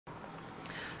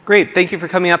Great, thank you for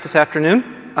coming out this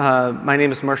afternoon. My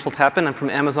name is Marshall Tappan. I'm from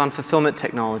Amazon Fulfillment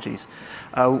Technologies.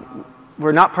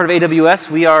 We're not part of AWS.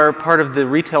 We are part of the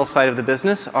retail side of the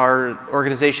business. Our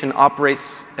organization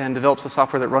operates and develops the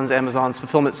software that runs Amazon's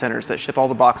fulfillment centers that ship all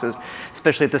the boxes,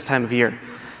 especially at this time of year.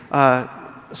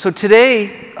 So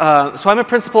I'm a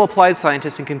principal applied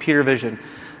scientist in computer vision.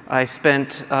 I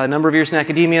spent a number of years in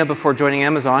academia before joining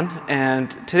Amazon, and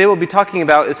today what we'll be talking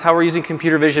about is how we're using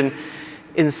computer vision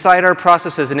inside our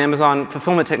processes in Amazon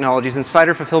Fulfillment Technologies, inside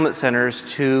our fulfillment centers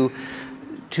to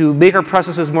make our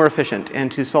processes more efficient and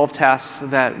to solve tasks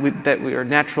that are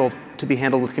natural to be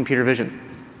handled with computer vision.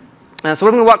 So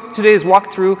what I'm going to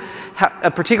walk through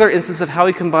a particular instance of how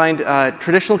we combined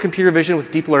traditional computer vision with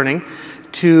deep learning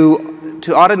to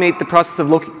automate the process of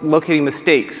locating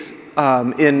mistakes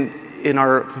in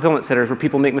our fulfillment centers where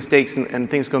people make mistakes and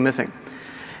things go missing.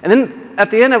 And then at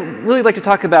the end, I'd really like to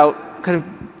talk about kind of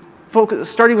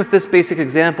starting with this basic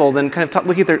example, then kind of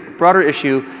looking at the broader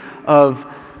issue of,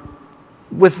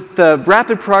 with the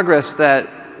rapid progress that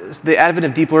the advent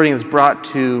of deep learning has brought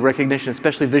to recognition,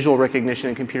 especially visual recognition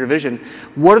and computer vision,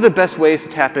 what are the best ways to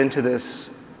tap into this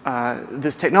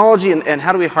technology, and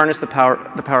how do we harness the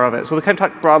power of it? So we kind of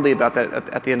talk broadly about that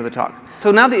at the end of the talk. So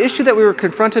now the issue that we were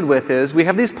confronted with is we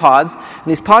have these pods, and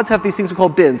these pods have these things we call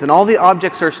bins, and all the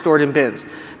objects are stored in bins.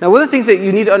 Now one of the things that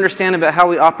you need to understand about how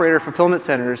we operate our fulfillment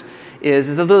centers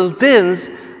is that those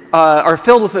bins are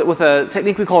filled with a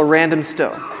technique we call a random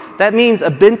stow. That means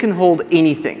a bin can hold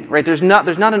anything, right? There's not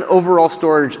an overall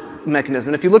storage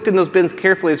mechanism. If you looked in those bins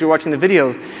carefully as you're watching the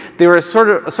video, they were a sort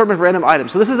of random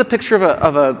items. So this is a picture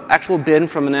of an actual bin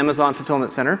from an Amazon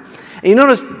fulfillment center. And you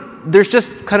notice there's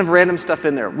just kind of random stuff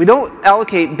in there. We don't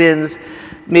allocate bins,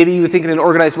 maybe you would think in an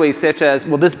organized way, such as,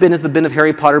 well, this bin is the bin of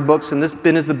Harry Potter books, and this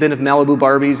bin is the bin of Malibu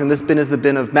Barbies, and this bin is the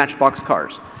bin of Matchbox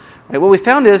cars. Right? What we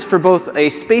found is for both a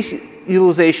space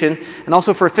utilization and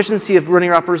also for efficiency of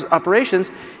running our operations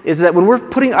is that when we're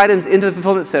putting items into the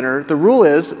fulfillment center, the rule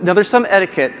is, now there's some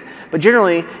etiquette, but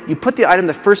generally you put the item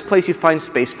the first place you find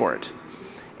space for it.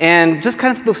 And just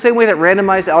kind of the same way that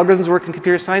randomized algorithms work in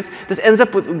computer science, this ends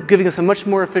up with giving us a much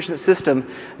more efficient system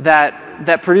that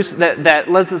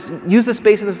lets us use the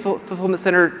space in the fulfillment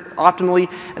center optimally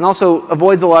and also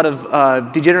avoids a lot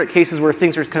of degenerate cases where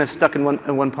things are kind of stuck in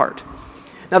one part.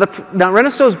 Now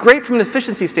random stow is great from an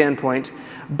efficiency standpoint,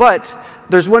 but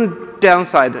there's one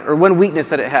downside or one weakness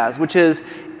that it has, which is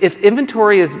if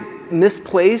inventory is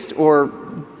misplaced or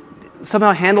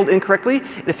somehow handled incorrectly,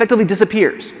 it effectively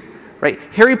disappears. Right?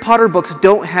 Harry Potter books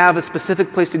don't have a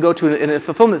specific place to go to in a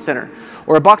fulfillment center.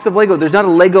 Or a box of Lego, there's not a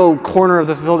Lego corner of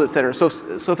the fulfillment center. So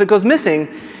if it goes missing,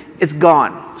 it's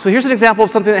gone. So here's an example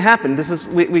of something that happened. This is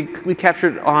we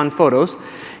captured on photos.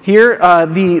 Here,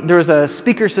 there's a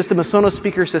speaker system, a Sonos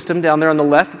speaker system down there on the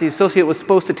left that the associate was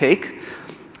supposed to take.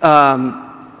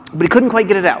 But he couldn't quite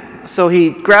get it out. So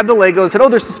he grabbed the Lego and said, oh,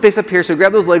 there's some space up here. So he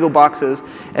grabbed those Lego boxes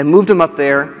and moved them up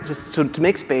there just to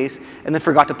make space, and then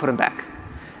forgot to put them back.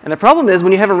 And the problem is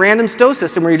when you have a random stow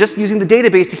system where you're just using the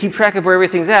database to keep track of where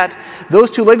everything's at,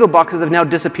 those two Lego boxes have now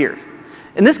disappeared.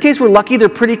 In this case, we're lucky they're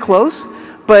pretty close,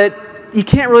 but you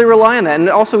can't really rely on that. And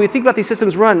also, we think about these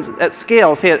systems run at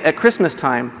scale, say at Christmas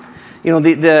time. You know,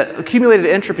 the accumulated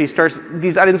entropy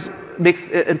these items makes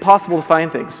it impossible to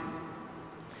find things.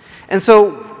 And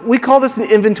so we call this an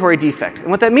inventory defect. And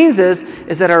what that means is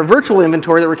that our virtual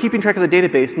inventory that we're keeping track of the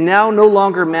database now no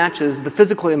longer matches the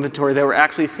physical inventory that we're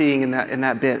actually seeing in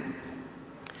that bin.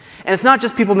 And it's not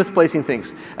just people misplacing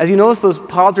things. As you notice, those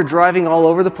pods are driving all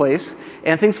over the place,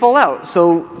 and things fall out.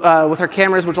 So with our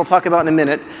cameras, which I'll talk about in a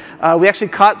minute, we actually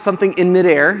caught something in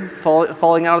midair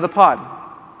falling out of the pod.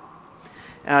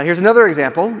 Here's another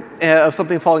example of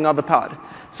something falling out of the pod.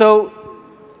 So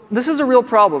this is a real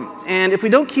problem, and if we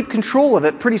don't keep control of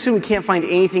it, pretty soon we can't find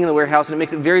anything in the warehouse, and it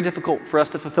makes it very difficult for us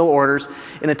to fulfill orders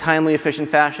in a timely, efficient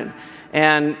fashion.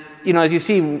 And you know, as you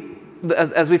see,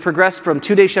 as we progress from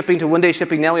 2-day shipping to 1-day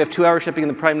shipping, now we have 2-hour shipping in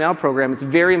the Prime Now program. It's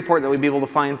very important that we be able to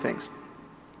find things.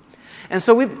 And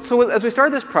so as we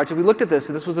started this project, we looked at this,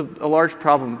 and this was a large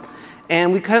problem.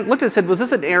 And we kind of looked at it and said, was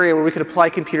this an area where we could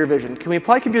apply computer vision? Can we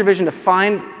apply computer vision to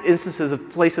find instances of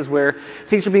places where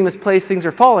things are being misplaced, things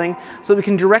are falling, so that we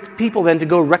can direct people then to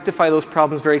go rectify those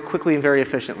problems very quickly and very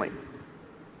efficiently?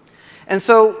 And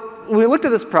so when we looked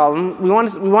at this problem, we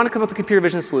wanted to come up with a computer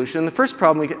vision solution. And the first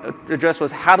problem we addressed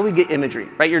was, how do we get imagery?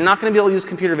 Right? You're not going to be able to use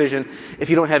computer vision if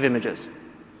you don't have images.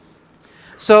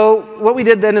 So what we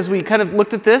did then is we kind of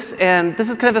looked at this, and this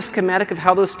is kind of a schematic of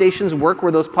how those stations work,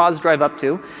 where those pods drive up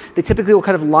to. They typically will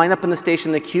kind of line up in the station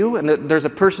in the queue, and there's a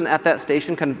person at that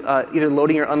station kind of either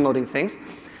loading or unloading things.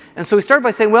 And so we started by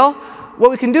saying, well,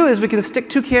 what we can do is we can stick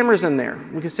 2 cameras in there.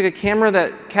 We can stick a camera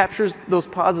that captures those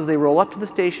pods as they roll up to the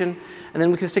station, and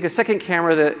then we can stick a second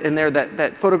camera in there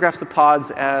that photographs the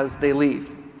pods as they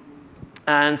leave.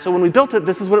 And so when we built it,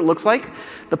 this is what it looks like.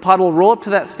 The pod will roll up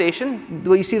to that station.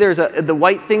 What you see there is the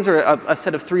white things are a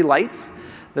set of 3 lights.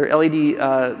 They're LED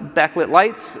backlit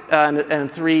lights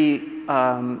and 3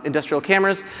 industrial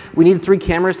cameras. We need 3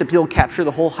 cameras to be able to capture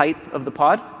the whole height of the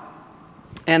pod.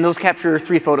 And those capture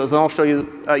 3 photos. And I'll show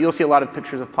you, you'll see a lot of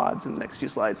pictures of pods in the next few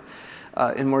slides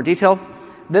in more detail.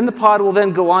 Then the pod will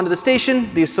then go on to the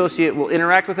station. The associate will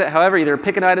interact with it. However, either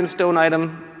pick an item, stow an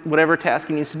item, whatever task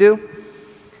he needs to do.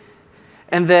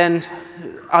 And then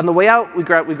on the way out, we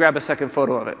grab a second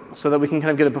photo of it so that we can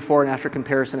kind of get a before and after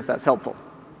comparison if that's helpful.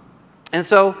 And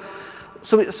so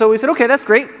we said, OK, that's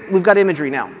great. We've got imagery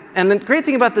now. And the great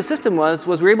thing about the system was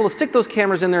we were able to stick those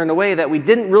cameras in there in a way that we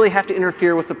didn't really have to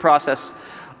interfere with the process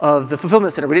of the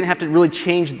fulfillment center. We didn't have to really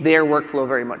change their workflow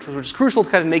very much, which is crucial to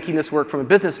kind of making this work from a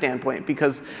business standpoint,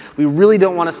 because we really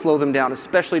don't want to slow them down,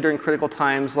 especially during critical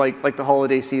times like the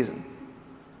holiday season.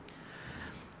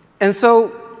 And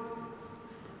so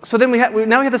then we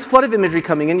have this flood of imagery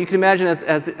coming in. You can imagine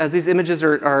as these images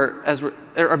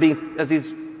as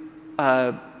these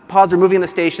pods are moving in the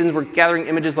stations, we're gathering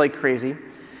images like crazy.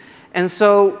 And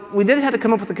so we then had to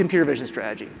come up with a computer vision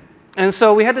strategy. And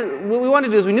so what we wanted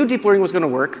to do is we knew deep learning was going to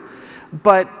work,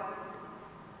 but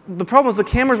the problem was the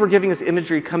cameras were giving us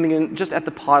imagery coming in just at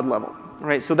the pod level,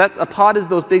 right? So a pod is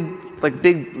those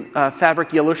big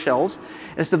fabric yellow shells,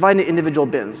 and it's divided into individual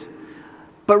bins.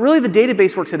 But really, the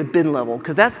database works at a bin level,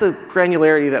 because that's the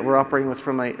granularity that we're operating with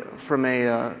from an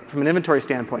inventory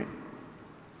standpoint.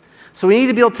 So we need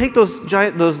to be able to take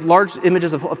those large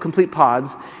images of complete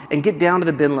pods and get down to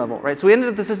the bin level, right? So we ended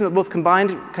up with the system that both combined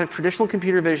kind of traditional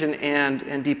computer vision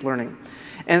and deep learning.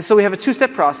 And so we have a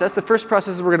 2-step process. The first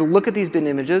process is we're going to look at these bin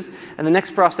images, and the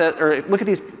next process, or look at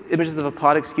these images of a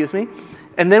pod, excuse me,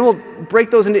 and then we'll break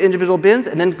those into individual bins,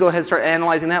 and then go ahead and start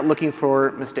analyzing that, looking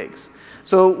for mistakes.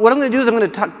 So what I'm going to do is I'm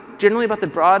going to talk generally about the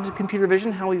broad computer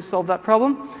vision, how we solve that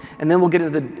problem, and then we'll get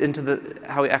into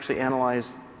how we actually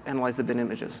analyze the bin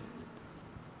images.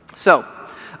 So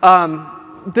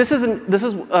this is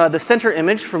the center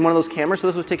image from one of those cameras. So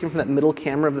this was taken from that middle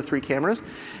camera of the 3 cameras.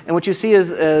 And what you see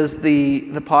is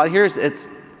the pod here,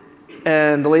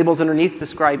 and the labels underneath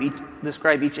describe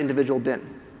each individual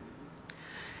bin.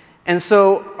 And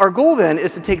so our goal then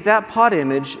is to take that pod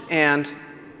image and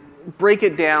break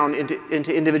it down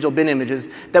into individual bin images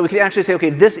that we can actually say,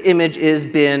 OK, this image is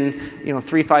bin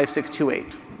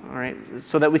 35628. All right,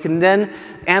 so that we can then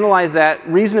analyze that,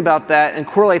 reason about that, and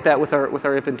correlate that with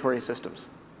our inventory systems.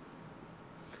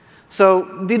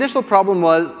 So the initial thought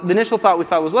we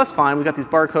thought was, well, that's fine. We got these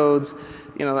barcodes.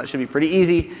 That should be pretty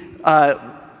easy.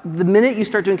 The minute you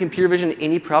start doing computer vision,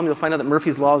 any problem, you'll find out that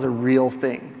Murphy's Law is a real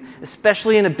thing,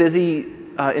 especially in a busy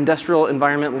industrial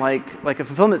environment like a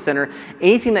fulfillment center.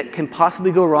 Anything that can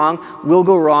possibly go wrong will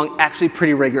go wrong actually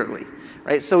pretty regularly.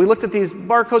 Right? So we looked at these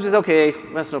barcodes. We said, OK,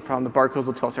 that's no problem. The barcodes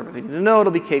will tell us everything you need to know.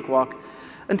 It'll be cakewalk.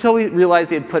 Until we realized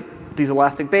they had put these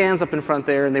elastic bands up in front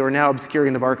there, and they were now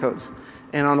obscuring the barcodes.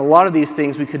 And on a lot of these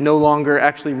things, we could no longer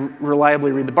actually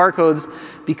reliably read the barcodes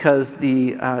because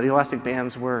the elastic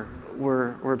bands were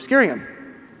obscuring them.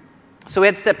 So we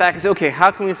had to step back and say, OK, how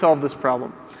can we solve this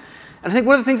problem? And I think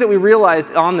one of the things that we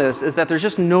realized on this is that there's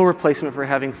just no replacement for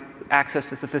having access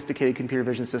to sophisticated computer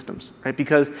vision systems, right?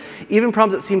 Because even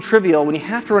problems that seem trivial, when you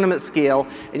have to run them at scale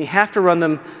and you have to run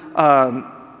them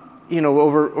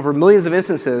over millions of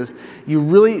instances,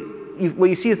 what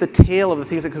you see is the tail of the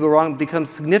things that could go wrong becomes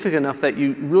significant enough that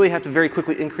you really have to very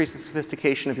quickly increase the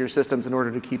sophistication of your systems in order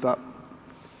to keep up.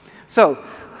 So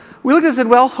we looked and said,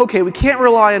 well, OK, we can't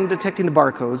rely on detecting the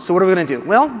barcodes. So what are we going to do?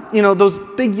 Well, those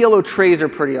big yellow trays are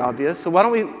pretty obvious. So why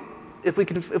don't we, if we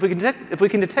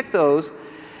can detect those,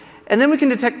 and then we can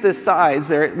detect the sides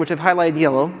there, which I've highlighted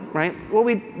yellow, right? What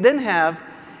we then have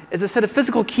is a set of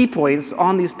physical key points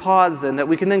on these pods then that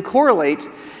we can then correlate,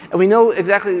 and we know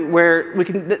exactly where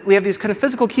we have these kind of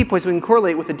physical key points we can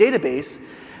correlate with a database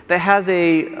that has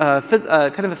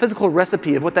kind of a physical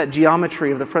recipe of what that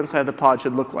geometry of the front side of the pod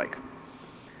should look like.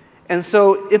 And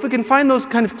so if we can find those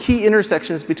kind of key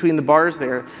intersections between the bars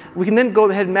there, we can then go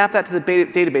ahead and map that to the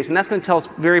database, and that's going to tell us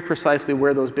very precisely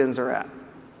where those bins are at.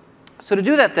 So to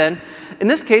do that then, in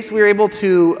this case, we were able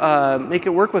to make it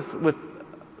work with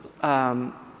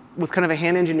kind of a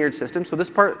hand-engineered system. So this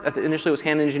part initially was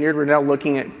hand-engineered. We're now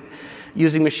looking at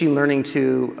using machine learning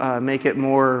to make it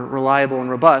more reliable and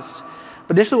robust.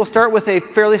 But initially, we'll start with a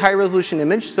fairly high-resolution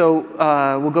image. So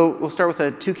we'll start with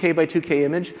a 2K by 2K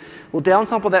image. We'll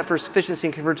downsample that for efficiency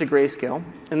and convert to grayscale.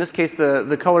 In this case,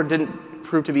 the color didn't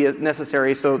prove to be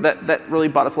necessary, so that really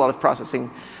bought us a lot of processing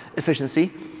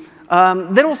efficiency.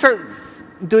 Then we'll start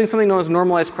doing something known as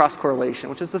normalized cross-correlation,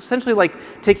 which is essentially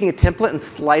like taking a template and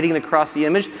sliding it across the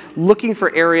image, looking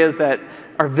for areas that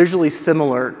are visually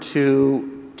similar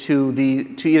to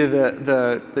either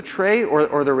the tray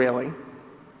or the railing.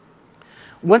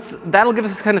 That'll give us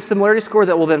this kind of similarity score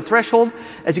that will then threshold.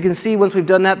 As you can see, once we've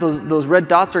done that, those red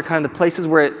dots are kind of the places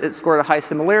where it scored a high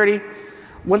similarity.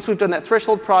 Once we've done that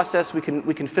threshold process, we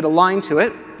can fit a line to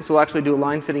it. So we'll actually do a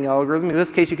line fitting algorithm. In this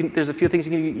case, there's a few things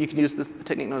you can use. This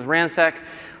technique known as ransack.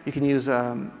 You can use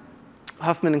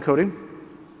Huffman encoding.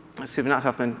 Excuse me, not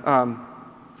Huffman.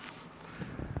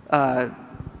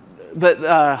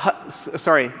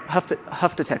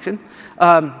 Huff detection.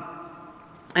 And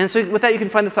so with that, you can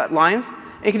find the lines,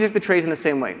 and you can detect the trays in the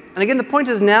same way. And again, the point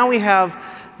is now we have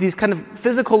these kind of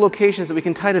physical locations that we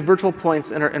can tie to virtual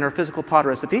points in our physical pod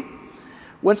recipe.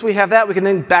 Once we have that, we can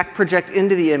then back project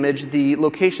into the image the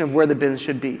location of where the bins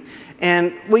should be.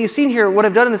 And what you've seen here, what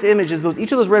I've done in this image is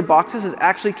each of those red boxes is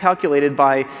actually calculated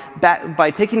by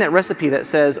taking that recipe that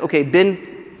says, okay,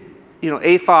 bin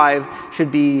A5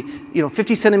 should be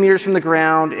 50 centimeters from the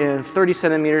ground and 30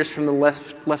 centimeters from the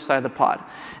left side of the pod.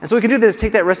 And so what we can do is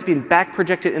take that recipe and back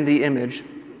project it in the image.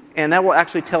 And that will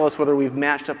actually tell us whether we've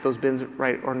matched up those bins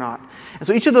right or not. And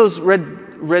so each of those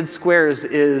red squares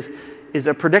is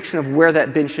a prediction of where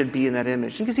that bin should be in that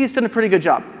image. You can see it's done a pretty good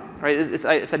job. Right? It's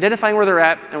identifying where they're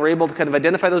at, and we're able to kind of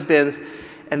identify those bins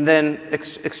and then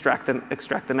extract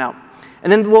them out.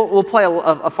 And then we'll apply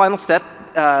a final step.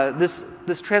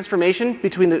 This transformation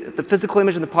between the physical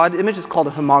image and the pod image is called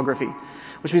a homography,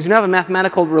 which means you now have a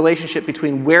mathematical relationship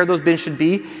between where those bins should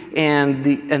be and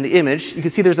the image. You can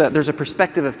see there's a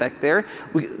perspective effect there.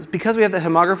 Because we have the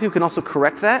homography, we can also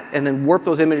correct that and then warp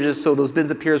those images so those bins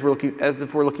appear as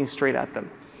if we're looking straight at them.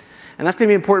 And that's going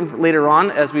to be important later on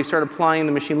as we start applying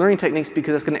the machine learning techniques,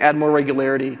 because it's going to add more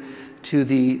regularity to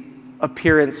the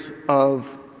appearance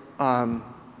of our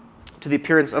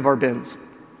bins.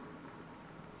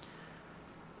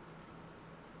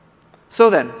 So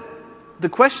then, the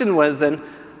question was then,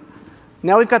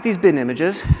 now we've got these bin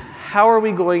images, how are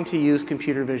we going to use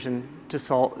computer vision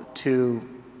to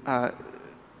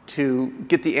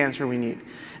get the answer we need?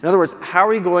 In other words, how are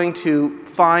we going to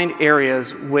find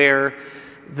areas where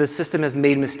the system has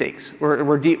made mistakes, where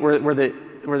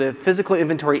the physical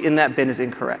inventory in that bin is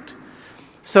incorrect?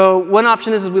 So one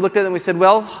option is we looked at it and we said,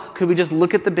 well, could we just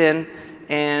look at the bin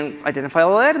and identify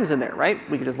all the items in there, right?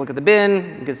 We could just look at the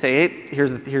bin, we could say, hey,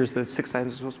 here's the 6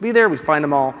 items supposed to be there, we'd find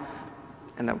them all,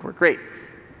 and that would work great.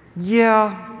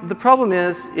 Yeah, the problem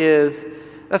is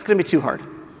that's going to be too hard,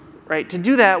 right? To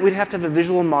do that, we'd have to have a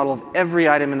visual model of every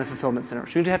item in the fulfillment center.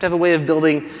 So we'd have to have a way of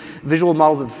building visual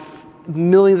models of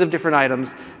millions of different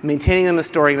items, maintaining them and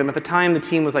storing them. At the time, the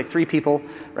team was like 3 people,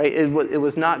 right? It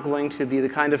was not going to be the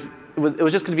kind of, it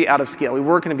was just going to be out of scale. We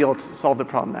weren't going to be able to solve the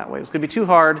problem that way. It was going to be too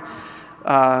hard,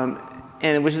 and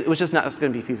it was just not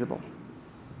going to be feasible.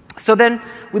 So then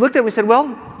we looked at it, we said,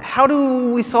 well, how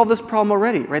do we solve this problem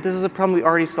already, right? This is a problem we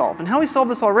already solved. And how we solve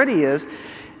this already is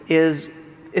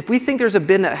if we think there's a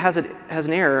bin that has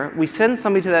an error, we send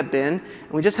somebody to that bin,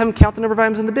 and we just have them count the number of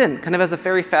items in the bin, kind of as a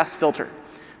very fast filter.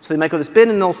 So they might go to this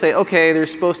bin, and they'll say, OK,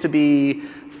 there's supposed to be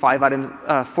 4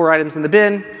 items in the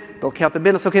bin. They'll count the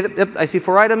bin. They'll say, OK, yep, I see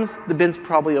 4 items. The bin's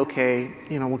probably OK.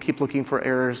 We'll keep looking for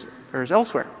errors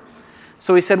elsewhere.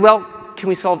 So we said, well, can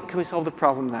we solve the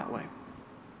problem that way?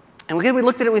 And again, we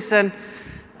looked at it and we said,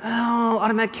 oh,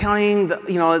 automatic counting,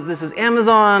 this is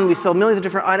Amazon. We sell millions of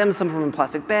different items, some of them in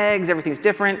plastic bags. Everything's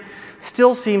different.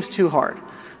 Still seems too hard.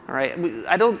 All right?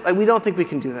 We don't think we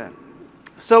can do that.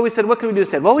 So we said, what can we do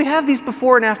instead? Well, we have these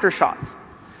before and after shots.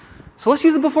 So let's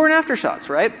use the before and after shots,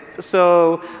 right?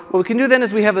 So what we can do then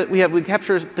is we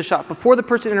capture the shot before the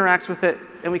person interacts with it,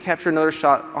 and we capture another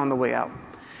shot on the way out.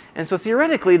 And so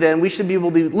theoretically, then we should be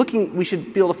able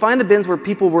to find the bins where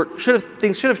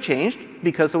things should have changed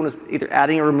because someone was either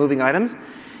adding or removing items.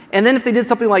 And then if they did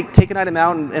something like take an item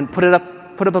out and put it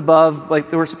up above like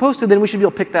they were supposed to, then we should be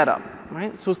able to pick that up,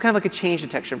 right? So it's kind of like a change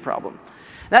detection problem.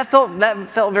 That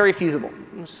felt very feasible.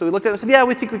 So we looked at it and said, yeah,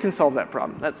 we think we can solve that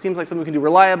problem. That seems like something we can do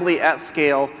reliably at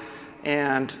scale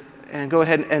and go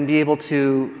ahead and be able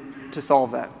to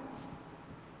solve that.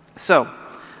 So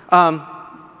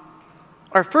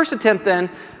our first attempt then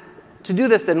to do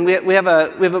this, then we have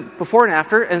a before and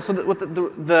after, and so what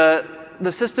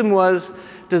the system was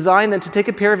designed then to take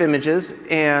a pair of images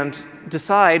and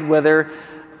decide whether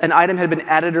an item had been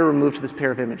added or removed to this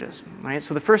pair of images, right?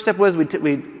 So the first step was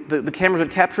the cameras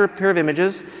would capture a pair of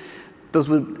images. Those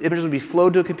images would be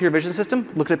flowed to a computer vision system,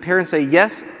 look at a pair and say,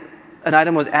 yes, an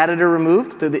item was added or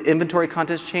removed, the inventory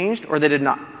contents changed, or they did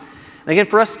not. And again,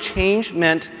 for us, change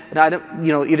meant an item,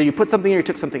 either you put something in or you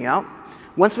took something out.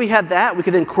 Once we had that, we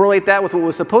could then correlate that with what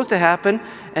was supposed to happen.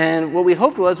 And what we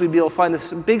hoped was we'd be able to find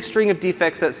this big string of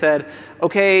defects that said,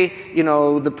 OK,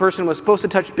 the person was supposed to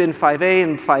touch bin 5A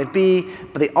and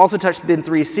 5B, but they also touched bin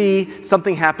 3C.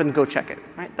 Something happened. Go check it.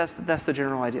 Right? That's the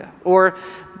general idea. Or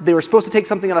they were supposed to take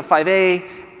something out of 5A,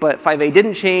 but 5A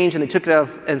didn't change, and they took it out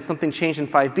and something changed in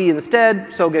 5B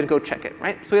instead. So again, go check it.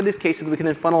 Right? So we have these cases we can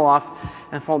then funnel off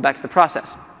and funnel back to the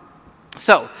process.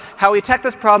 So how we attacked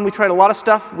this problem, we tried a lot of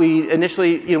stuff. We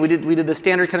initially, we did the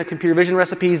standard kind of computer vision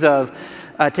recipes of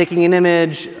taking an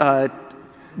image.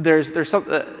 There's some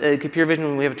computer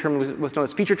vision, we have a term what's known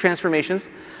as feature transformations.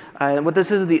 And what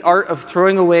this is the art of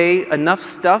throwing away enough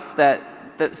stuff that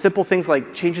simple things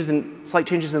like slight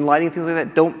changes in lighting, things like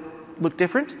that, don't look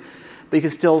different, but you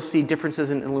can still see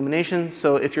differences in illumination.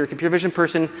 So if you're a computer vision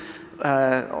person,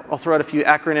 I'll throw out a few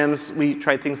acronyms. We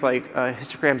tried things like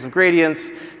histograms of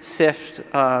gradients, SIFT,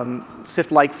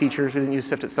 SIFT-like features. We didn't use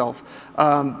SIFT itself.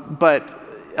 But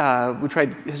we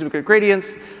tried histogram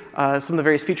gradients, some of the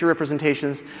various feature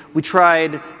representations. We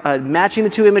tried matching the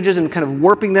two images and kind of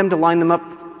warping them to line them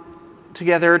up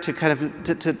together to kind of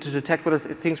to detect whether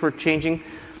things were changing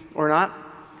or not.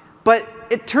 But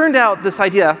it turned out this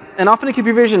idea, and often in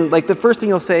computer vision, like the first thing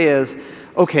you'll say is,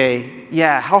 OK,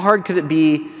 yeah, how hard could it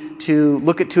be to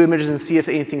look at two images and see if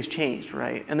anything's changed,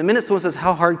 right? And the minute someone says,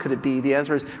 how hard could it be, the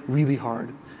answer is really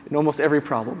hard in almost every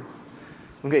problem.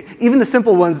 Okay, even the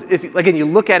simple ones, if again you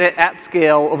look at it at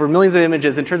scale over millions of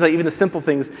images, it turns out even the simple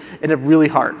things end up really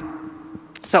hard.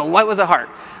 So why was it hard?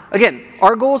 Again,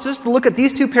 our goal is just to look at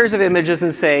these two pairs of images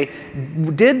and say,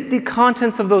 did the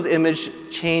contents of those images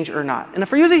change or not? And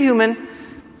if we use a human,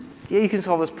 yeah, you can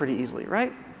solve this pretty easily,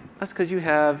 right? That's because you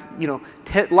have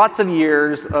lots of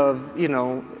years of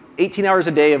 18 hours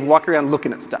a day of walking around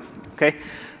looking at stuff. Okay,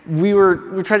 we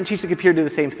were trying to teach the computer to do the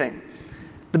same thing.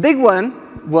 The big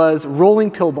one was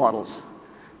rolling pill bottles.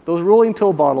 Those rolling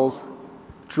pill bottles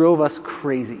drove us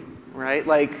crazy, right?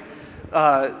 Like,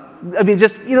 I mean,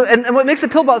 just, and what makes a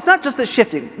pill bottle, it's not just the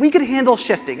shifting. We could handle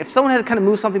shifting. If someone had to kind of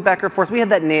move something back or forth, we had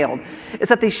that nailed. It's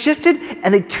that they shifted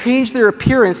and they changed their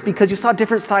appearance because you saw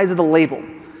different sides of the label,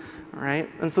 all right?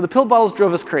 And so the pill bottles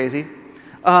drove us crazy.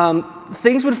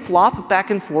 Things would flop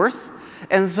back and forth.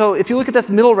 And so if you look at this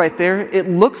middle right there, it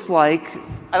looks like,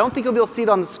 I don't think you'll be able to see it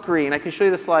on the screen. I can show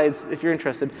you the slides if you're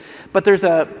interested. But there's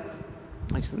I'll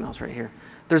use the mouse right here.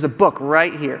 There's a book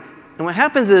right here. And what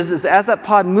happens is as that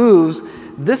pod moves,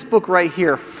 this book right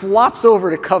here flops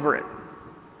over to cover it.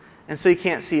 And so you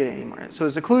can't see it anymore. So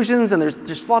there's occlusions and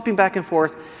there's flopping back and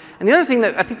forth. And the other thing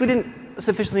that I think we didn't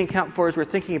sufficiently account for as we're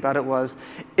thinking about it was,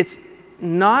 it's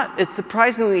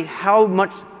surprisingly how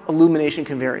much illumination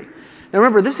can vary. Now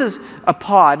remember, this is a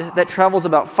pod that travels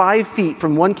about 5 feet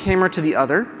from one camera to the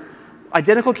other.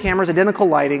 Identical cameras, identical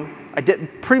lighting,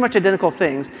 pretty much identical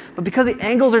things. But because the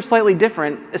angles are slightly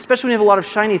different, especially when you have a lot of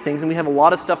shiny things, and we have a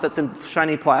lot of stuff that's in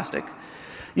shiny plastic,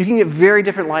 you can get very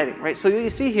different lighting, right? So what you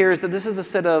see here is that this is a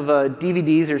set of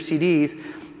DVDs or CDs,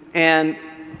 and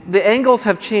the angles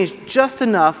have changed just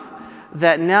enough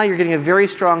that now you're getting a very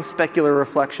strong specular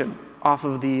reflection off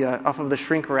of the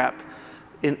shrink wrap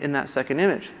in that second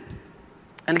image.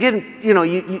 And again,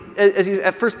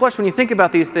 at first blush, when you think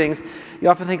about these things, you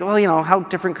often think, well, how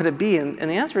different could it be? And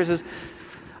the answer is,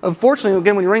 unfortunately,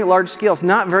 again, when you're running at large scale, it's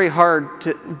not very hard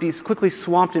to be quickly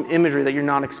swamped in imagery that you're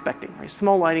not expecting. Right?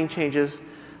 Small lighting changes,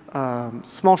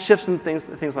 small shifts and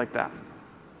things like that.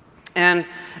 And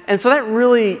so that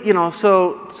really,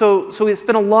 so we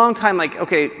spent a long time like,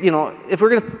 okay, if we're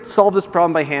going to solve this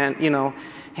problem by hand,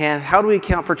 and how do we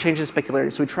account for changes in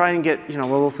specularity? So we try and get,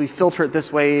 well, if we filter it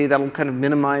this way, that'll kind of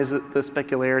minimize the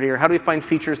specularity. Or how do we find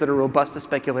features that are robust to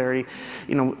specularity?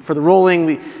 For the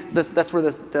rolling, that's where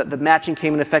the matching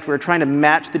came in effect. We were trying to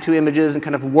match the two images and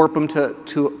kind of warp them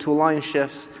to align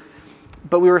shifts.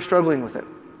 But we were struggling with it.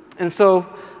 And so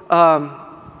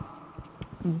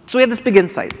we had this big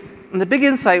insight. And the big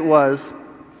insight was,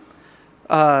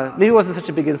 maybe it wasn't such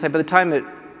a big insight, but at the time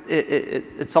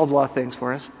it solved a lot of things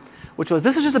for us. Which was,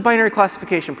 this is just a binary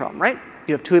classification problem, right?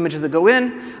 You have two images that go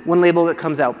in, one label that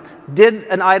comes out. Did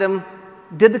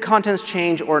the contents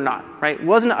change or not, right?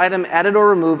 Was an item added or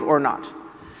removed or not?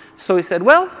 So we said,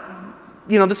 well,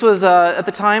 this was, at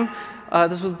the time,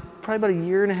 this was probably about a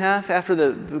year and a half after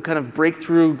the kind of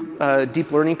breakthrough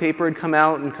deep learning paper had come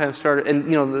out and kind of started, and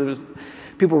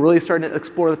people were really starting to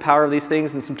explore the power of these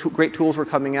things, and some great tools were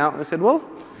coming out. And I said, well,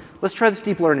 let's try this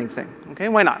deep learning thing. Okay,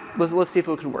 why not? Let's see if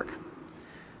it could work.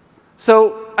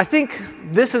 So I think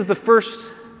this is the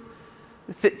first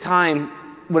time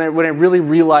when I really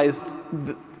realized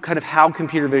kind of how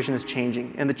computer vision is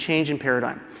changing and the change in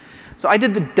paradigm. So I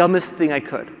did the dumbest thing I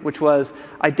could, which was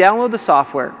I downloaded the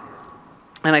software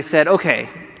and I said, okay,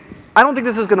 I don't think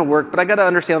this is going to work, but I got to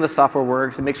understand how the software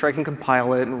works and make sure I can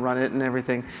compile it and run it and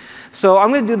everything. So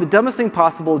I'm going to do the dumbest thing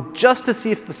possible just to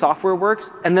see if the software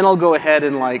works, and then I'll go ahead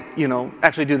and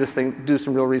actually do this thing, do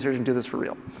some real research and do this for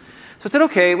real. So I said,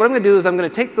 okay, what I'm going to do is I'm going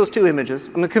to take those two images,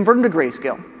 I'm going to convert them to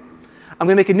grayscale. I'm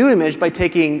going to make a new image by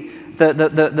taking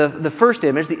the first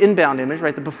image, the inbound image,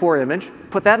 right, the before image,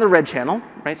 put that in the red channel,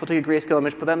 right? So I'll take a grayscale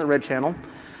image, put that in the red channel.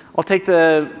 I'll take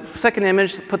the second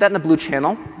image, put that in the blue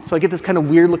channel, so I get this kind of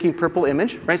weird-looking purple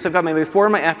image, right? So I've got my before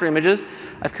and my after images.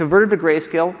 I've converted to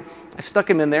grayscale. I've stuck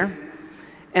them in there.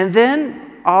 And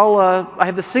then I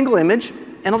have the single image,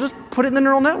 and I'll just put it in the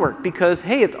neural network because,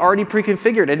 hey, it's already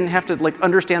pre-configured. I didn't have to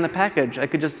understand the package. I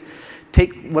could just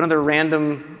take one of the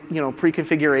random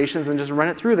pre-configurations and just run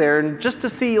it through there, and just to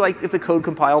see if the code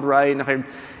compiled right and if I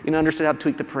understood how to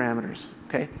tweak the parameters.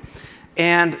 Okay,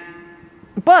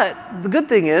 But the good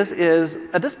thing is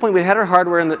at this point we had our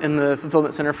hardware in the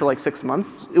fulfillment center for like 6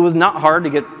 months. It was not hard to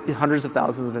get hundreds of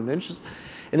thousands of images.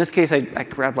 In this case, I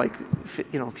grabbed a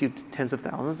few tens of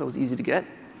thousands. That was easy to get.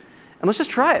 And let's just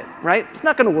try it, right? It's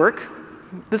not going to work.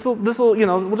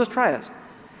 We'll just try this.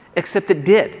 Except it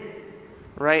did,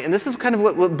 right? And this is kind of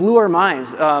what blew our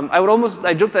minds.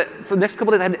 I joked that for the next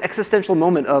couple of days I had an existential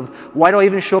moment of why do I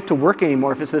even show up to work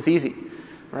anymore if it's this easy?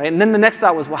 Right? And then the next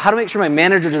thought was, well, how to make sure my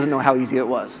manager doesn't know how easy it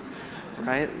was,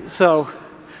 right? So,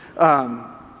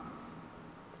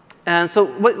 so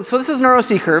this is an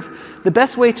ROC curve. The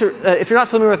best way to, if you're not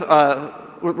familiar with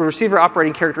receiver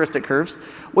operating characteristic curves,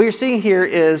 what you're seeing here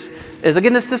is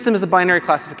again, this system is a binary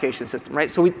classification system, right?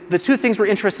 So the two things we're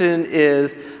interested in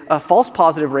is false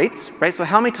positive rates, right? So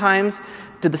how many times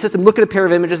did the system look at a pair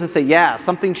of images and say, yeah,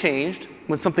 something changed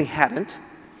when something hadn't?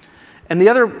 And the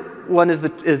other one is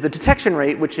the detection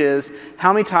rate, which is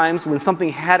how many times when something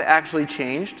had actually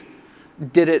changed were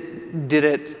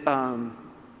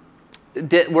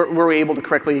we able to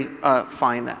correctly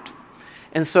find that.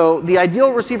 And so the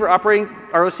ideal receiver operating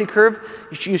ROC curve,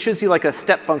 you should see like a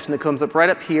step function that comes up right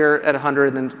up here at 100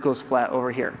 and then goes flat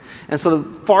over here. And so the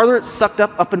farther it's sucked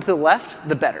up and to the left,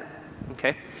 the better.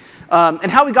 Okay?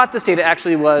 And how we got this data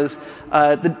actually was,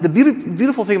 the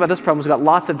beautiful thing about this problem was we got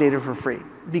lots of data for free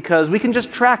because we can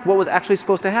just track what was actually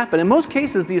supposed to happen. In most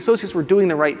cases, the associates were doing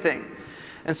the right thing.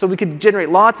 And so we could generate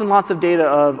lots and lots of data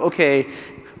of, okay,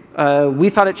 we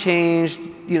thought it changed,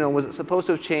 was it supposed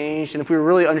to have changed? And if we were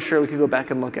really unsure, we could go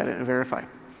back and look at it and verify.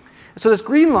 So this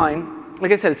green line,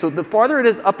 like I said, so the farther it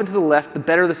is up and to the left, the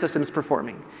better the system is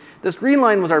performing. This green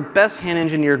line was our best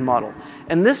hand-engineered model.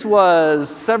 And this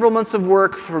was several months of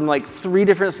work from like 3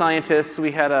 different scientists.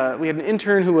 We had an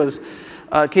intern who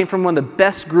came from one of the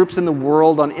best groups in the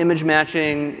world on image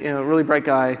matching, really bright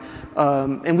guy.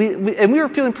 And we were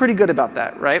feeling pretty good about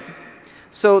that, right?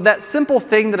 So that simple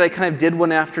thing that I kind of did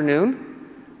one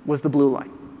afternoon was the blue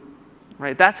line,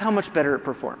 right? That's how much better it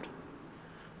performed.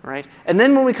 Right? And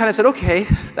then when we kind of said, okay,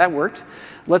 that worked,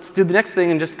 let's do the next thing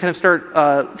and just kind of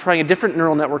start trying a different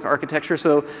neural network architecture.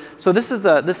 So this is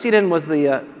the CDN was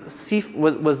the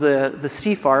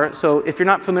CFAR. So if you're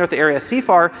not familiar with the area,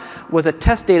 CFAR was a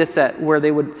test data set where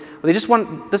this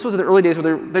was in the early days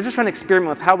where they're just trying to experiment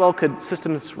with how well could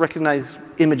systems recognize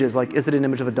images, like is it an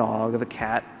image of a dog, of a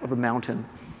cat, of a mountain.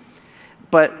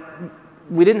 But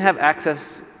we didn't have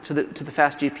access to the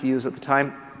fast GPUs at the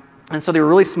time. And so they were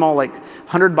really small, like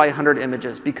 100 by 100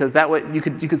 images, because that way you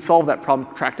could solve that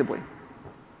problem tractably.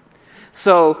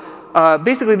 So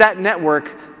basically that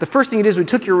network, the first thing you did is we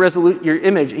took your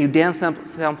image and you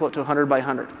downsample it to 100 by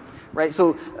 100. Right?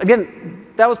 So again,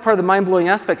 that was part of the mind-blowing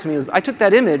aspect to me was I took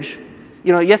that image,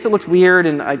 yes, it looked weird,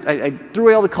 and I threw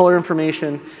away all the color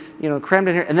information, crammed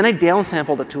in here, and then I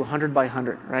downsampled it to 100 by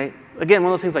 100. Right? Again,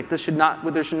 one of those things like there should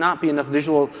not be enough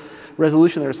visual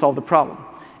resolution there to solve the problem.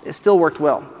 It still worked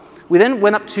well. We then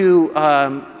went up to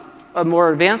a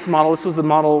more advanced model. This was the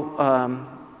model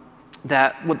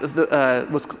that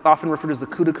was often referred to as the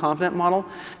CUDA confident model.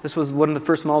 This was one of the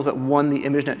first models that won the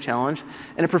ImageNet challenge,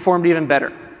 and it performed even better.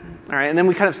 All right, and then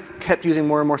we kind of kept using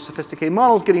more and more sophisticated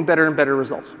models, getting better and better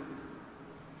results.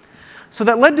 So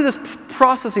that led to this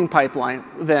processing pipeline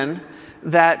then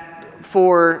that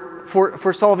for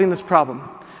solving this problem,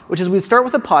 which is we'd start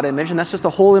with a pod image, and that's just a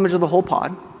whole image of the whole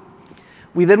pod.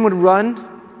 We then would run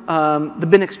the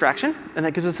bin extraction, and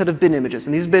that gives us a set of bin images.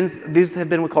 And these have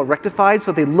been what we call rectified,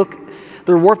 so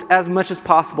they're warped as much as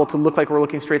possible to look like we're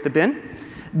looking straight at the bin.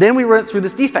 Then we run it through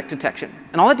this defect detection.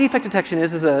 And all that defect detection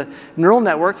is a neural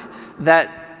network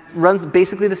that runs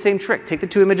basically the same trick. Take the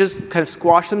two images, kind of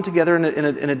squash them together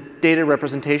in a data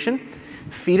representation,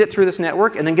 feed it through this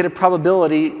network, and then get a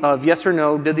probability of yes or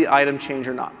no, did the item change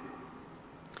or not.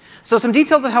 So some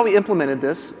details of how we implemented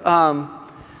this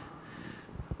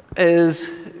is,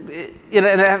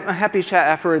 and I'm happy to chat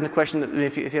after in the question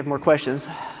if you have more questions.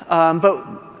 But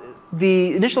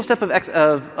the initial step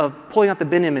of pulling out the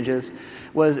bin images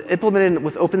was implemented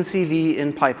with OpenCV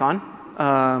in Python.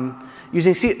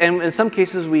 Using C, and in some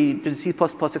cases we did C++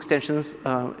 extensions,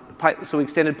 so we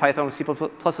extended Python with C++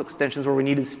 extensions where we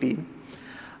needed speed.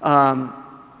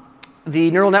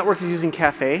 The neural network is using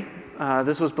Caffe.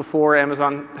 This was before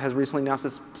Amazon has recently announced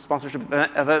its sponsorship of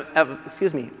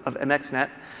MXNet.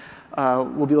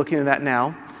 We'll be looking at that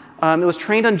now. It was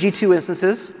trained on G2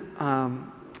 instances,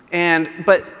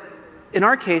 but in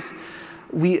our case,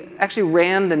 we actually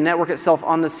ran the network itself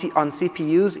on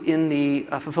CPUs in the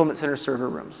fulfillment center server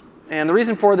rooms. And the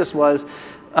reason for this was,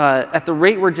 at the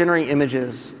rate we're generating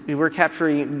images, we were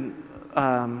capturing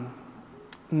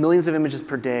millions of images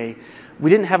per day. We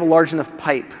didn't have a large enough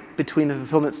pipe between the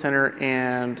fulfillment center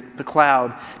and the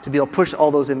cloud to be able to push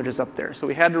all those images up there. So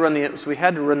we had to run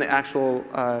the actual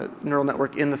neural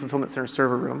network in the fulfillment center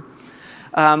server room.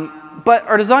 But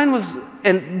our design was,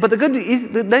 but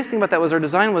the nice thing about that was our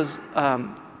design was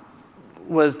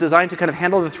designed to kind of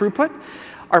handle the throughput.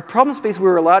 Our problem space, we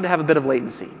were allowed to have a bit of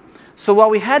latency. So while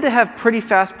we had to have pretty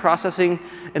fast processing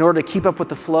in order to keep up with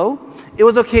the flow, it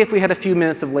was OK if we had a few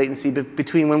minutes of latency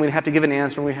between when we'd have to give an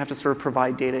answer and we'd have to sort of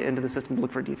provide data into the system to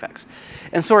look for defects.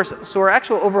 And so our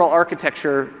actual overall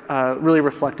architecture really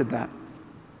reflected that.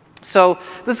 So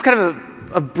this is kind of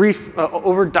a brief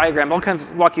over diagram. I'll kind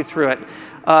of walk you through it.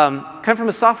 Kind of from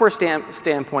a software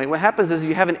standpoint, what happens is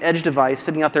you have an edge device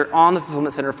sitting out there on the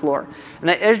fulfillment center floor. And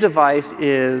that edge device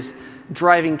is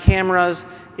driving cameras.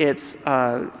 It's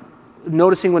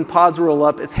noticing when pods roll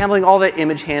up. It's handling all that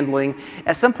image handling.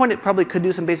 At some point, it probably could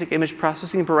do some basic image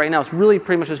processing, but right now, it's really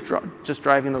pretty much just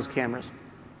driving those cameras.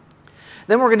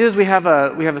 Then what we're going to do is we have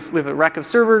a rack of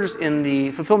servers in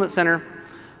the fulfillment center.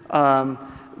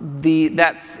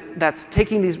 That's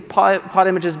taking these pod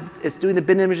images, it's doing the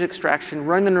bin image extraction,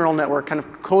 running the neural network, kind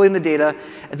of collating the data,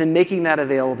 and then making that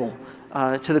available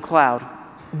to the cloud.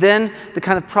 Then the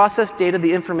kind of processed data,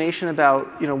 the information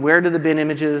about where do the bin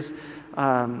images,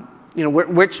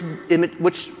 which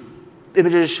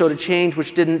images showed a change,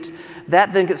 which didn't.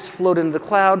 That then gets flowed into the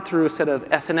cloud through a set of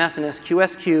SNS and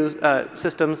SQSQ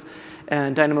systems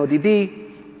and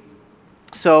DynamoDB.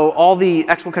 So all the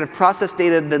actual kind of processed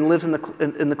data then lives in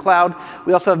the cloud.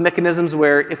 We also have mechanisms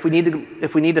where if we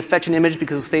need to fetch an image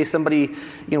because say somebody,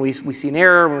 we see an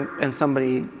error and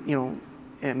somebody,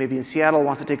 maybe in Seattle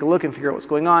wants to take a look and figure out what's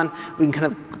going on, we can kind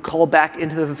of call back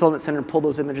into the fulfillment center and pull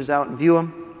those images out and view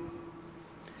them.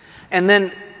 And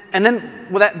then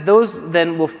those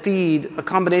then will feed, a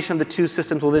combination of the two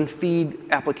systems will then feed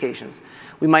applications.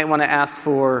 We might want to ask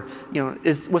for,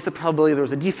 what's the probability there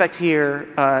was a defect here?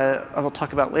 I'll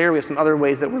talk about later. We have some other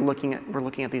ways that we're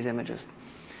looking at these images.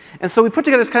 And so we put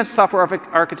together this kind of software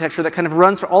architecture that kind of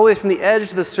runs all the way from the edge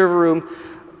to the server room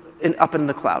and up into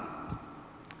the cloud.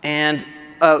 And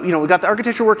we got the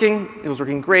architecture working. It was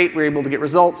working great. We were able to get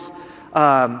results.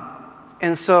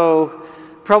 And so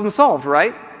problem solved,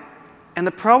 right? And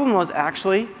the problem was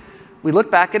actually, we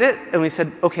looked back at it and we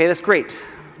said, OK, that's great.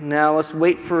 Now let's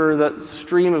wait for the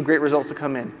stream of great results to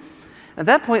come in. At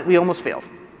that point, we almost failed.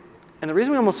 And the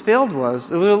reason we almost failed was,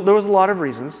 there was a lot of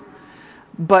reasons.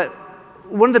 But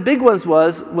one of the big ones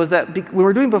was that when we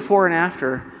were doing before and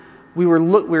after,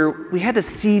 we had to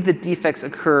see the defects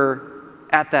occur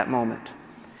at that moment.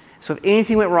 So if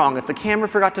anything went wrong, if the camera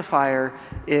forgot to fire,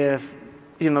 if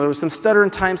there was some stutter in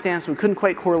timestamps, we couldn't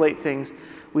quite correlate things,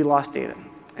 we lost data.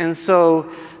 And so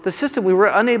the system, we were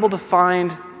unable to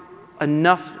find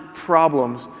enough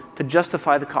problems to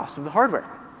justify the cost of the hardware.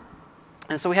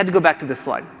 And so we had to go back to this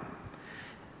slide.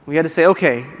 We had to say,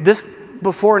 OK, this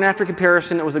before and after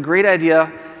comparison, it was a great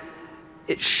idea.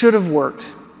 It should have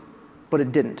worked, but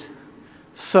it didn't.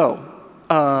 So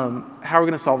how are we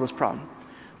going to solve this problem?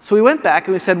 So we went back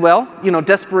and we said, well,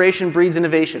 desperation breeds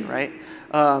innovation, right?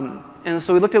 And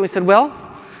so we looked at it and we said, well,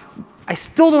 I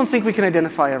still don't think we can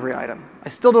identify every item. I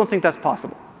still don't think that's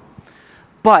possible.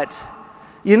 But,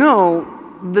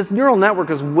 this neural network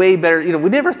is way better. We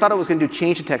never thought it was going to do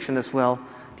change detection this well. Do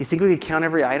you think we could count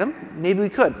every item? Maybe we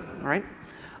could, right?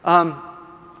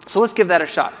 So let's give that a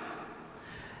shot.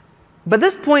 But at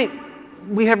this point,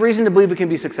 we have reason to believe it can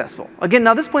be successful. Again,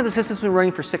 now at this point, the system's been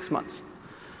running for 6 months,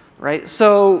 right?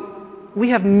 So we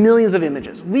have millions of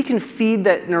images. We can feed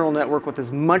that neural network with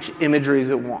as much imagery as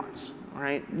it wants,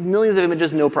 right? Millions of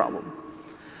images, no problem.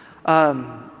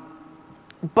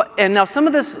 And now some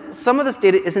of this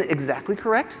data isn't exactly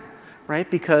correct, right?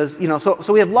 Because,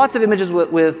 so we have lots of images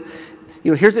with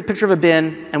here's a picture of a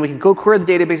bin, and we can go query the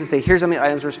database and say, here's how many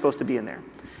items are supposed to be in there.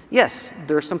 Yes,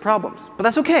 there are some problems, but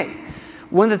that's okay.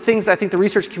 One of the things I think the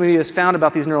research community has found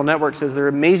about these neural networks is they're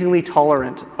amazingly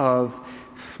tolerant of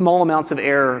small amounts of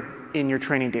error in your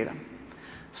training data.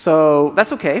 So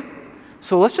that's okay.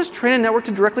 So let's just train a network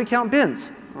to directly count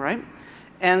bins, all right?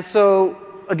 And so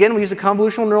again, we use a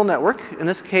convolutional neural network. In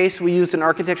this case, we used an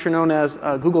architecture known as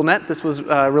GoogleNet. This was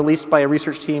released by a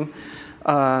research team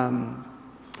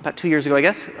about 2 years ago, I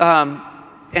guess.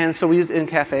 And so we used it in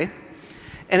Cafe.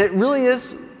 And it really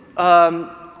is,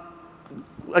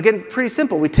 again, pretty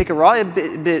simple. We take a raw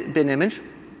bin image,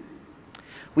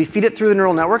 we feed it through the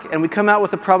neural network, and we come out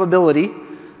with a probability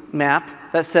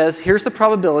map that says, here's the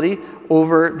probability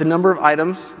over the number of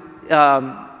items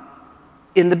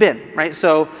in the bin, right?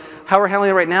 So how we're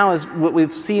handling it right now is what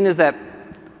we've seen is that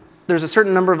there's a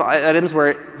certain number of items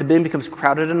where the bin becomes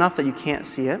crowded enough that you can't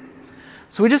see it.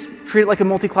 So we just treat it like a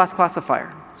multi-class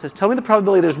classifier. It says, tell me the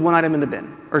probability there's 1 item in the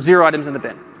bin, or 0 items in the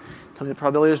bin. Tell me the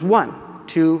probability there's 1,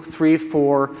 2, 3,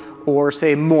 4, or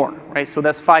say more, right? So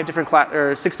that's 6 different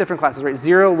classes, right?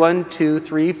 0, 1, 2,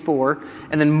 3, 4,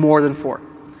 and then more than 4.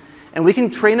 And we can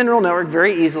train the neural network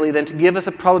very easily then to give us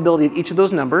a probability of each of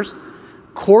those numbers,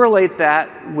 correlate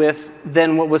that with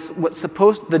then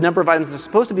the number of items that are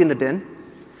supposed to be in the bin,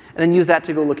 and then use that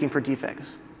to go looking for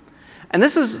defects. And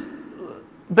this was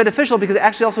beneficial because it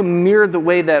actually also mirrored the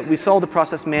way that we solved the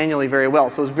process manually very well.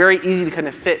 So it was very easy to kind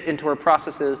of fit into our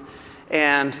processes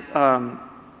and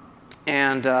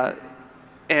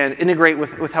integrate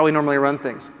with how we normally run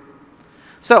things.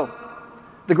 So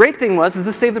the great thing is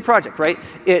this saved the project, right?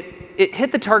 It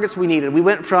hit the targets we needed. We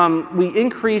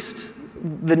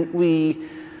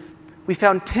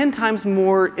found 10 times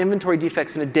more inventory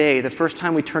defects in a day the first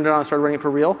time we turned it on and started running it for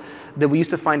real than we used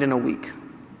to find in a week,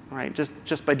 right?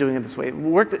 Just by doing it this way. It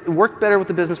worked better with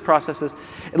the business processes.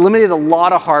 It eliminated a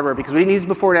lot of hardware because we didn't use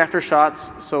before and after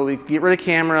shots, so we could get rid of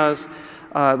cameras,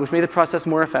 which made the process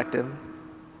more effective.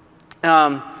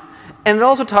 And it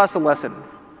also taught us a lesson,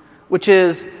 which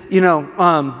is,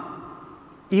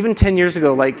 even 10 years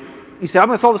ago, like, you say, I'm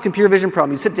going to solve this computer vision problem.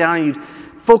 You sit down and you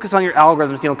focus on your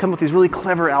algorithms, come up with these really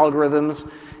clever algorithms,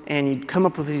 and you come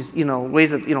up with these,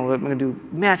 ways of, I'm going to do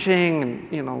matching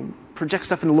and, project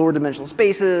stuff into lower dimensional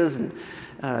spaces, and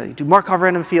you do Markov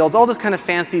random fields, all this kind of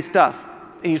fancy stuff,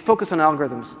 and you focus on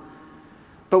algorithms.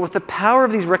 But with the power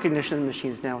of these recognition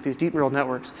machines now, with these deep neural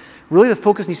networks, really the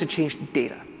focus needs to change to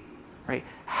data, right?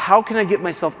 How can I get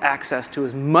myself access to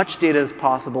as much data as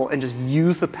possible and just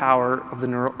use the power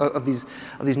of these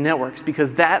networks?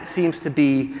 Because that seems to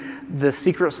be the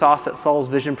secret sauce that solves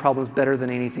vision problems better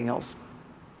than anything else.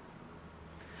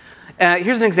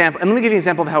 Here's an example, and let me give you an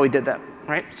example of how we did that,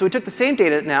 right? So we took the same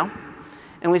data now,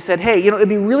 and we said, hey, it'd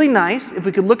be really nice if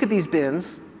we could look at these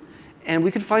bins, and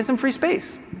we could find some free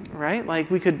space, right?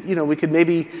 Like we could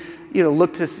maybe,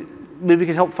 look to, maybe we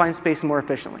could help find space more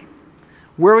efficiently.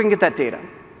 Where we can get that data?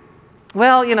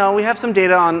 Well, we have some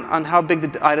data on how big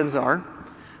the items are,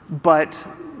 but,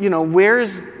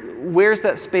 where's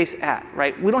that space at,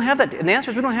 right? We don't have that, and the answer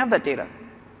is we don't have that data,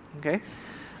 okay?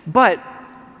 But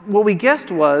what we guessed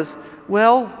was,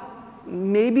 well,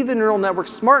 maybe the neural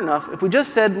network's smart enough if we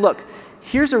just said, look,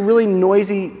 here's our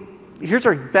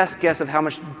best guess of how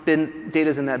much data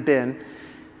is in that bin.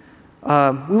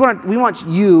 We want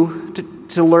you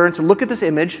to learn to look at this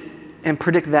image and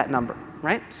predict that number,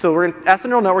 right? So we're going to ask the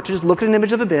neural network to just look at an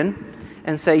image of a bin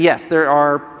and say, yes, there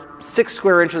are 6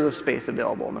 square inches of space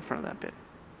available in the front of that bin,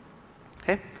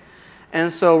 okay?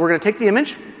 And so we're going to take the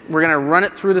image, we're going to run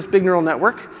it through this big neural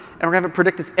network, and we're going to have it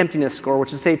predict this emptiness score,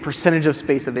 which is, say, percentage of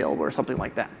space available or something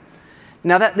like that.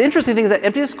 Now, the interesting thing is that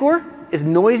emptiness score is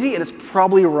noisy and it's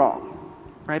probably wrong,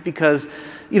 right? Because,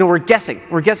 we're guessing.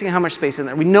 We're guessing how much space is in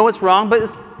there. We know it's wrong, but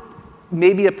it's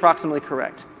maybe approximately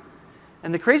correct.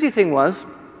 And the crazy thing was,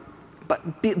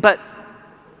 but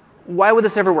why would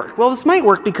this ever work? Well, this might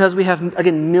work because we have,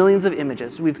 again, millions of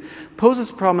images. We've posed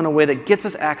this problem in a way that gets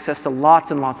us access to lots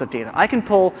and lots of data. I can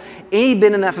pull any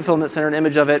bin in that fulfillment center, an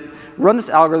image of it, run this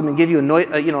algorithm, and give you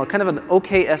kind of an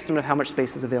OK estimate of how much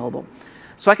space is available.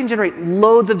 So I can generate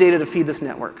loads of data to feed this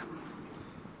network.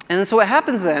 And so what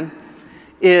happens then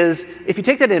is if you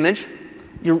take that image,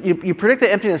 you predict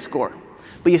the emptiness score,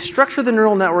 but you structure the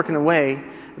neural network in a way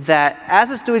that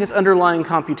as it's doing its underlying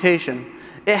computation,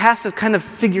 it has to kind of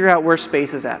figure out where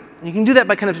space is at. And you can do that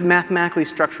by kind of mathematically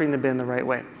structuring the bin the right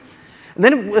way. And And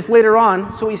then if later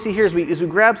on, so what you see here is we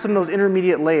grab some of those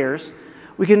intermediate layers,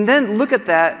 we can then look at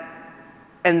that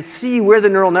and see where the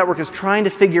neural network is trying to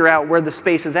figure out where the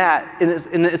space is at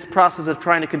in its process of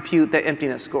trying to compute that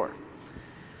emptiness score.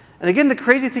 And again, the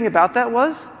crazy thing about that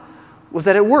was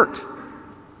that it worked,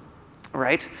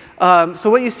 right?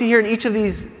 So what you see here in each of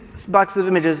these boxes of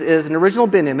images is an original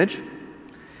bin image,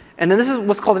 and then this is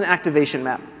what's called an activation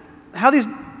map. How these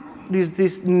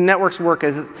networks work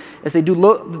is they do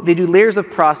layers of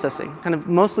processing, kind of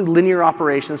mostly linear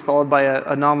operations followed by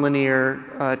a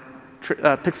nonlinear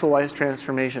pixel-wise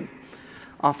transformation,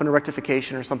 often a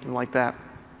rectification or something like that.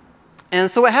 And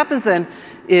so what happens then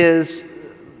is,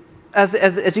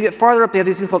 as you get farther up, they have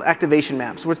these things called activation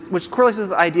maps, which correlates with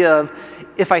the idea of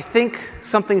if I think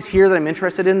something's here that I'm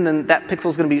interested in, then that pixel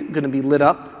is going to be lit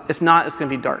up. If not, it's going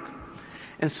to be dark.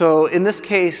 And so in this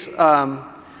case,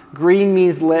 green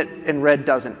means lit and red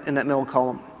doesn't in that middle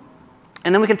column.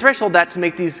 And then we can threshold that to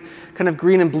make these kind of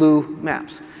green and blue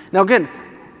maps. Now again,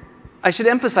 I should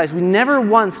emphasize, we never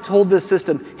once told this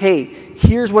system, hey,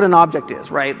 here's what an object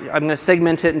is, right? I'm going to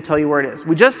segment it and tell you where it is.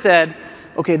 We just said,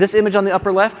 OK, this image on the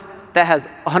upper left, that has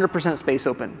 100% space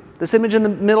open. This image in the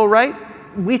middle right,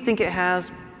 we think it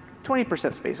has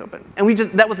 20% space open. And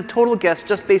that was a total guess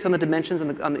just based on the dimensions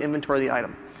and on the inventory of the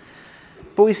item.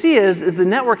 What we see is the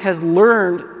network has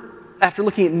learned, after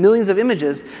looking at millions of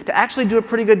images, to actually do a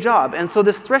pretty good job. And so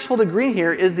this threshold of green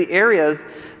here is the areas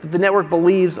that the network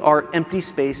believes are empty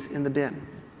space in the bin.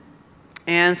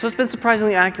 And so it's been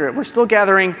surprisingly accurate. We're still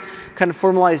gathering kind of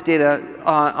formalized data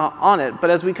on it. But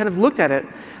as we kind of looked at it,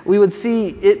 we would see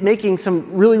it making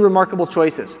some really remarkable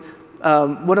choices.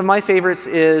 One of my favorites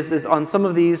is on some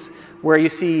of these where you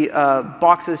see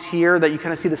boxes here that you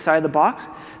kind of see the side of the box.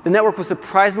 The network was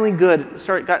surprisingly good,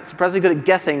 got surprisingly good at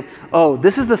guessing, oh,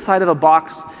 this is the side of a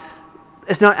box.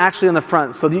 It's not actually on the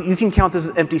front. So you can count this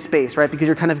as empty space, right? Because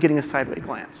you're kind of getting a sideways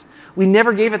glance. We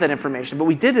never gave it that information. But what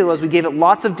we did was we gave it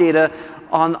lots of data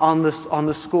on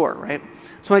the score, right?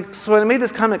 So when I made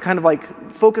this comment kind of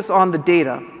like focus on the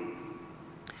data,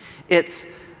 it's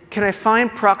can I find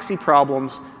proxy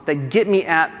problems that get me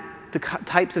at the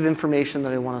types of information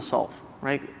that I want to solve,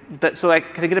 right? So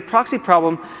can I get a proxy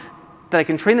problem that I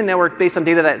can train the network based on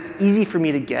data that's easy for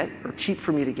me to get or cheap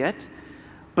for me to get,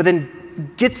 but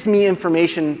then gets me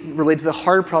information related to the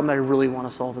hard problem that I really want to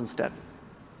solve instead.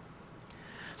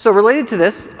 So related to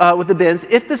this, with the bins,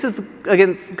 if this is,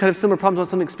 again, kind of similar problems I want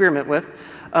some experiment with,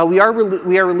 we are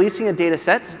releasing a data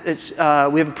set.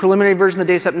 We have a preliminary version of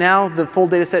the data set now. The full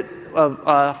data set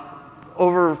of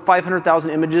over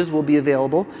 500,000 images will be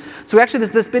available. So actually,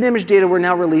 this bin image data, we're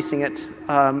now releasing it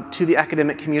to the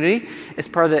academic community. It's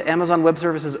part of the Amazon Web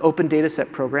Services Open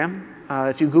Dataset program.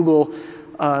 If you Google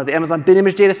the Amazon bin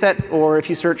image dataset, or if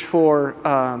you search for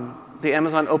the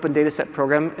Amazon Open Dataset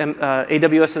program,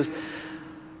 AWS is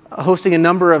hosting a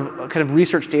number of kind of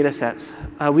research data sets.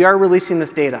 We are releasing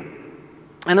this data.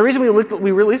 And the reason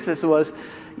we released this was,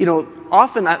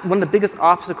 often one of the biggest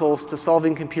obstacles to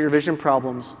solving computer vision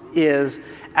problems is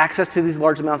access to these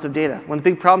large amounts of data. One of the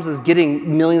big problems is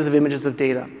getting millions of images of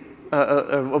data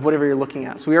of whatever you're looking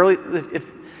at. So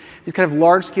if these kind of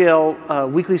large-scale,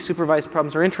 weakly supervised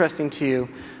problems are interesting to you,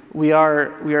 we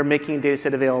are making a data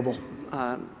set available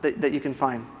that you can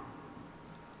find.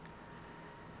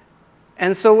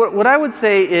 And so what I would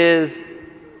say is,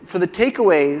 for the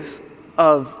takeaways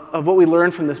of what we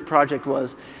learned from this project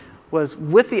was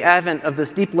with the advent of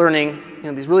this deep learning,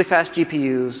 these really fast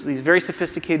GPUs, these very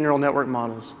sophisticated neural network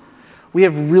models, we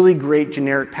have really great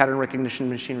generic pattern recognition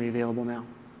machinery available now.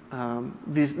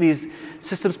 These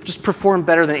systems just perform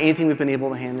better than anything we've been able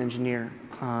to hand engineer.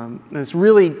 And it's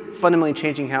really fundamentally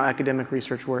changing how academic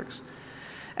research works.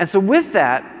 And so with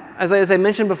that, as I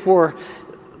mentioned before,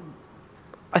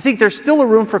 I think there's still a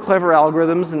room for clever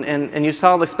algorithms, and you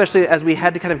saw, especially as we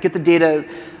had to kind of get the data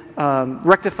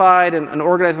rectified and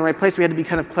organized in the right place, we had to be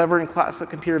kind of clever in classic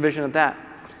computer vision at that.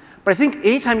 But I think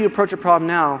anytime you approach a problem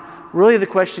now, really the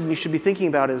question you should be thinking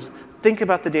about is, think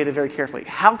about the data very carefully.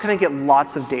 How can I get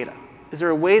lots of data? Is there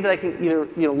a way that I can either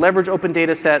leverage open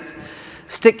data sets,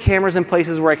 stick cameras in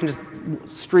places where I can just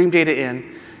stream data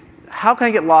in? How can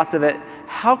I get lots of it?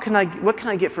 What can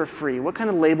I get for free? What kind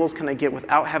of labels can I get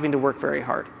without having to work very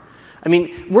hard? I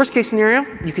mean, worst case scenario,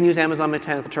 you can use Amazon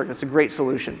Mechanical Turk. That's a great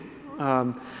solution.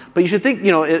 But you should think,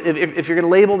 if you're going to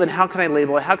label, then how can I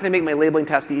label it? How can I make my labeling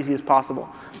task as easy as possible?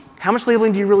 How much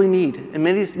labeling do you really need? And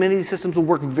many of these systems will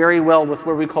work very well with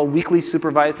what we call weakly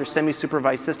supervised or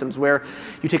semi-supervised systems, where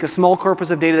you take a small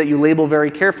corpus of data that you label very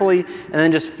carefully, and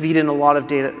then just feed in a lot of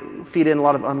data, feed in a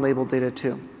lot of unlabeled data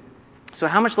too. So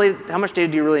how much data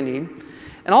do you really need?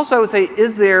 And also I would say,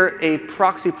 is there a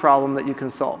proxy problem that you can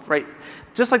solve, right?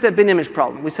 Just like that bin image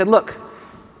problem. We said, look,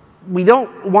 we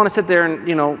don't want to sit there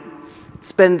and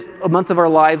spend a month of our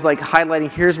lives like highlighting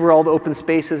here's where all the open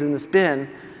space is in this bin,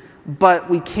 but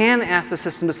we can ask the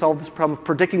system to solve this problem of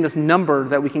predicting this number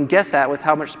that we can guess at with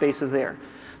how much space is there.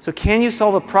 So can you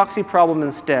solve a proxy problem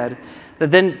instead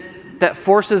that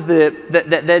forces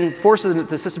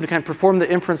the system to kind of perform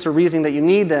the inference or reasoning that you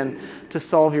need then to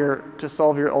solve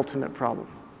your ultimate problem.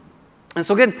 And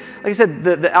so again, like I said,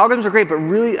 the algorithms are great, but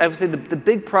really I would say the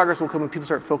big progress will come when people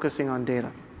start focusing on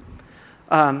data.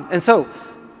 And so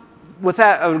with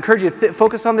that, I would encourage you to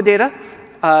focus on the data.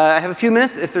 I have a few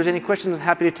minutes. If there's any questions, I'm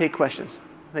happy to take questions.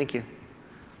 Thank you.